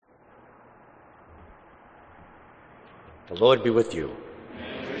The Lord be with you.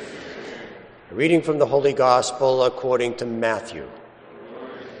 A reading from the Holy Gospel according to Matthew.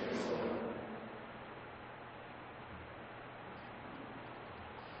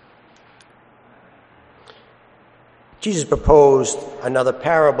 Jesus proposed another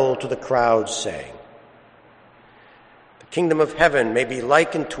parable to the crowds, saying, "The kingdom of heaven may be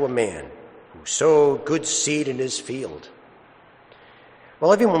likened to a man who sowed good seed in his field.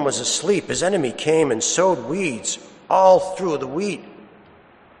 While everyone was asleep, his enemy came and sowed weeds all through the wheat,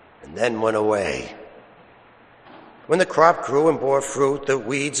 and then went away. When the crop grew and bore fruit, the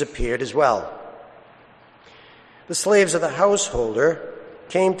weeds appeared as well. The slaves of the householder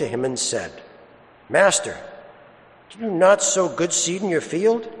came to him and said, 'Master, did you not sow good seed in your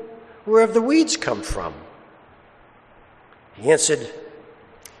field? Where have the weeds come from?' He answered,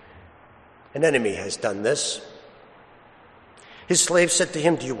 'An enemy has done this.' His slave said to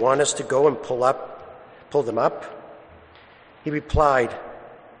him, 'Do you want us to go and pull them up?' He replied,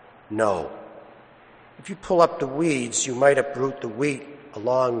 'No. If you pull up the weeds, you might uproot the wheat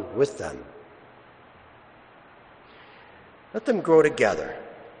along with them. Let them grow together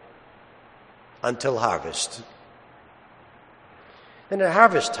until harvest. Then at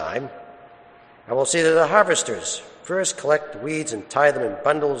harvest time, I will say to the harvesters, first collect the weeds and tie them in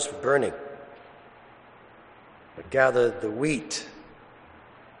bundles for burning, but gather the wheat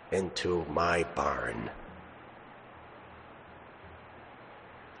into my barn.'"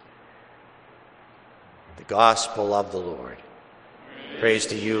 The Gospel of the Lord. Praise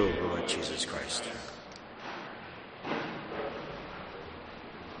to you, Lord Jesus Christ.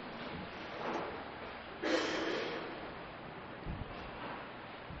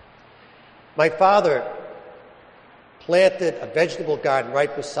 My father planted a vegetable garden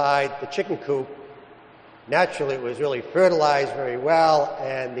right beside the chicken coop. Naturally, it was really fertilized very well,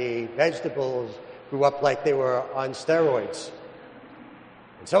 and the vegetables grew up like they were on steroids.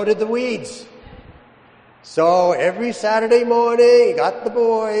 And so did the weeds. So every Saturday morning, he got the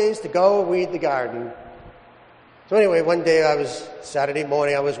boys to go weed the garden. So anyway, one day Saturday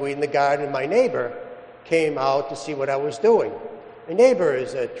morning, I was weeding the garden, and my neighbor came out to see what I was doing. My neighbor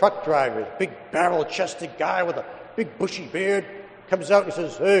is a truck driver, big barrel-chested guy with a big bushy beard. Comes out and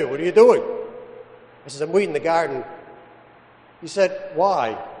says, "Hey, what are you doing?" I says, "I'm weeding the garden." He said,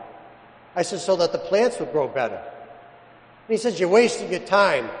 "Why?" I said, "So that the plants would grow better." And he says, "You're wasting your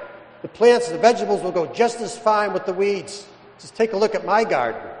time. The plants, the vegetables will go just as fine with the weeds. Just take a look at my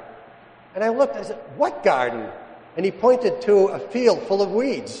garden." And I looked, I said, "What garden?" And he pointed to a field full of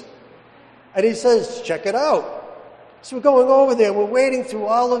weeds. And he says, "Check it out." So we're going over there, we're wading through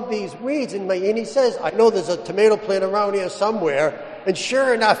all of these weeds, and he says, "I know there's a tomato plant around here somewhere." And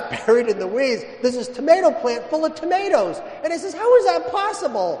sure enough, buried in the weeds, there's this tomato plant full of tomatoes. And I says, "How is that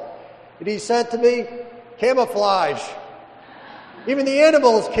possible?" And he said to me, "Camouflage. Even the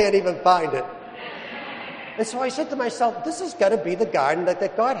animals can't even find it." And so I said to myself, this has got to be the garden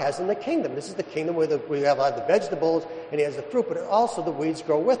that God has in the kingdom. This is the kingdom where we have the vegetables and he has the fruit, but also the weeds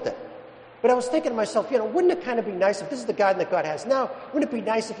grow with it. But I was thinking to myself, wouldn't it kind of be nice if this is the garden that God has now? Wouldn't it be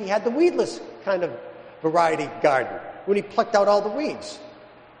nice if he had the weedless kind of variety garden when he plucked out all the weeds?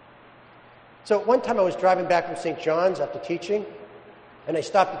 So one time I was driving back from St. John's after teaching, and I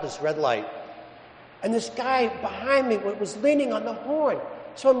stopped at this red light. And this guy behind me was leaning on the horn.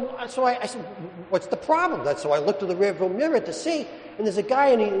 So I said, "What's the problem?" So I looked to the rearview mirror to see, and there's a guy,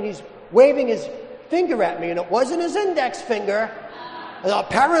 and he's waving his finger at me, and it wasn't his index finger. And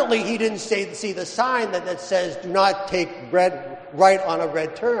apparently he didn't see the sign that says, "Do not take right on a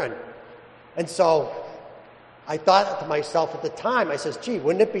red turn." And so I thought to myself at the time, I says, "Gee,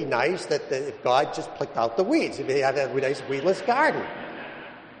 wouldn't it be nice that if God just plucked out the weeds, if he had a nice weedless garden?"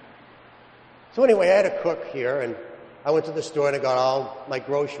 So anyway, I had a cook here, and I went to the store and I got all my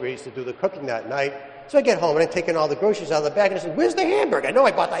groceries to do the cooking that night. So I get home and I'm taking all the groceries out of the bag, and I said, "Where's the hamburger? I know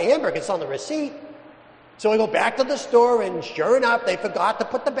I bought the hamburger. It's on the receipt." So I go back to the store, and sure enough, they forgot to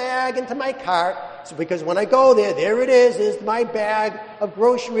put the bag into my cart. So because when I go there it is my bag of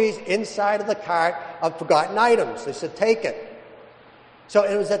groceries inside of the cart of forgotten items. They said, "Take it." So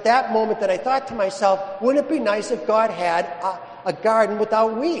it was at that moment that I thought to myself, wouldn't it be nice if God had a garden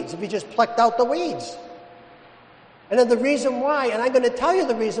without weeds, if he just plucked out the weeds? And then the reason why, and I'm going to tell you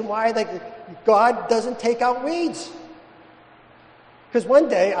the reason why, that God doesn't take out weeds. Because one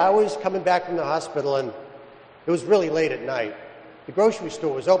day I was coming back from the hospital, and it was really late at night. The grocery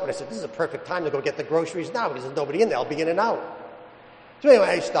store was open. I said, "This is a perfect time to go get the groceries now because there's nobody in there. I'll be in and out." So anyway,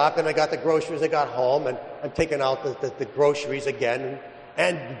 I stopped and I got the groceries. I got home, and I'm taking out the groceries again.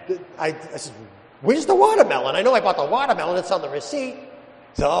 And I said, "Where's the watermelon? I know I bought the watermelon. It's on the receipt."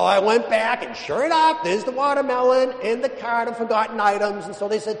 So I went back, and sure enough, there's the watermelon in the cart of forgotten items, and so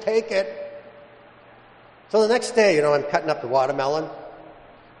they said, take it. So the next day, I'm cutting up the watermelon,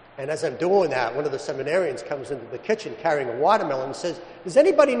 and as I'm doing that, one of the seminarians comes into the kitchen carrying a watermelon and says, does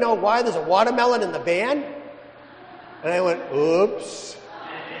anybody know why there's a watermelon in the van? And I went, oops.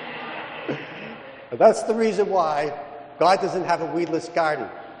 And that's the reason why God doesn't have a weedless garden.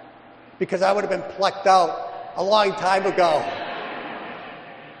 Because I would have been plucked out a long time ago.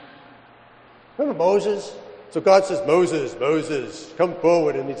 Remember Moses? So God says, Moses, come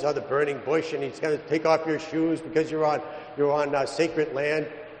forward, and he's on the burning bush, and he's going to take off your shoes because you're on sacred land.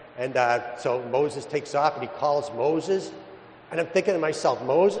 And so Moses takes off, and he calls Moses. And I'm thinking to myself,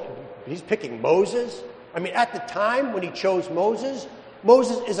 Moses, he's picking Moses? I mean, at the time when he chose Moses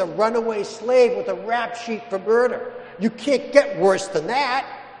is a runaway slave with a rap sheet for murder. You can't get worse than that.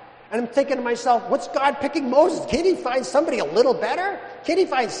 And I'm thinking to myself, what's God picking Moses? Can't he find somebody a little better? Can't he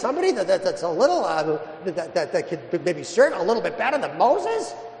find somebody that's a little, that could maybe serve a little bit better than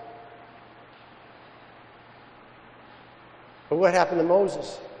Moses? But what happened to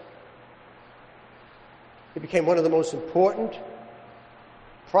Moses? He became one of the most important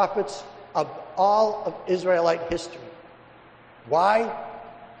prophets of all of Israelite history. Why?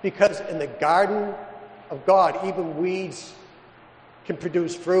 Because in the garden of God, even weeds can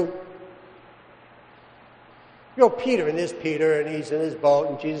produce fruit. Peter, and he's in his boat,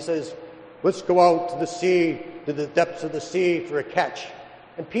 and Jesus says, let's go out to the sea, to the depths of the sea for a catch.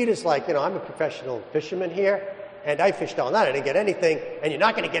 And Peter's like, I'm a professional fisherman here, and I fished all night, I didn't get anything, and you're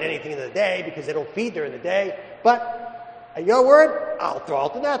not going to get anything in the day because they don't feed during the day, but at your word, I'll throw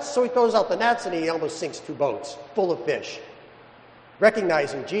out the nets. So he throws out the nets, and he almost sinks 2 boats full of fish.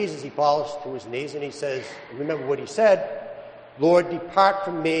 Recognizing Jesus, he falls to his knees, and he says, remember what he said, Lord, depart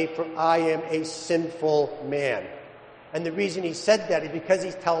from me, for I am a sinful man. And the reason he said that is because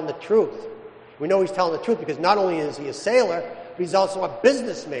he's telling the truth. We know he's telling the truth because not only is he a sailor, but he's also a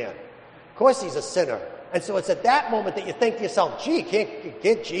businessman. Of course he's a sinner. And so it's at that moment that you think to yourself, gee,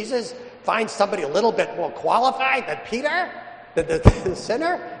 can't Jesus find somebody a little bit more qualified than Peter, the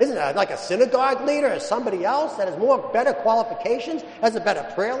sinner? Isn't that like a synagogue leader or somebody else that has better qualifications, has a better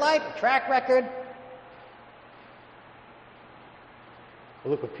prayer life, a track record?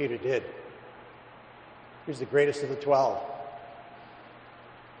 Well, look what Peter did. He was the greatest of the 12.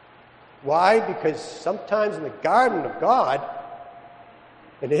 Why? Because sometimes in the garden of God,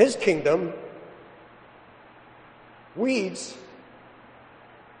 in his kingdom, weeds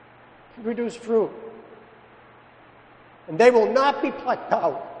can produce fruit. And they will not be plucked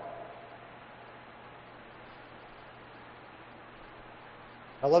out.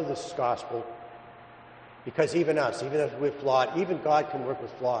 I love this gospel because even us, even if we're flawed, even God can work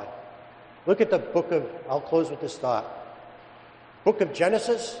with flawed. Look at the book of, I'll close with this thought. Book of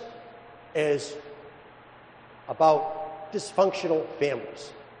Genesis is about dysfunctional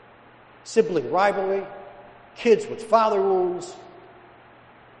families. Sibling rivalry, kids with father wounds,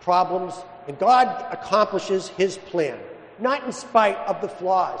 problems, and God accomplishes his plan. Not in spite of the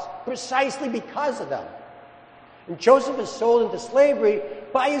flaws, precisely because of them. And Joseph is sold into slavery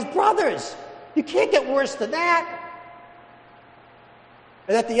by his brothers. You can't get worse than that.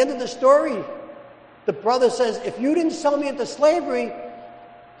 And at the end of the story, the brother says, if you didn't sell me into slavery,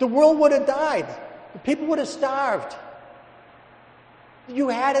 the world would have died. The people would have starved.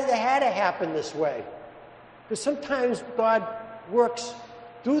 It had to happen this way. Because sometimes God works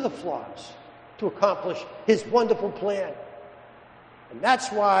through the flaws to accomplish his wonderful plan. And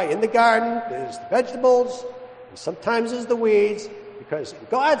that's why in the garden there's the vegetables, and sometimes there's the weeds, because in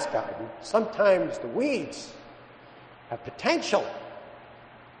God's garden, sometimes the weeds have potential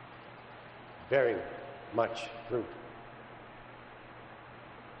bearing much fruit.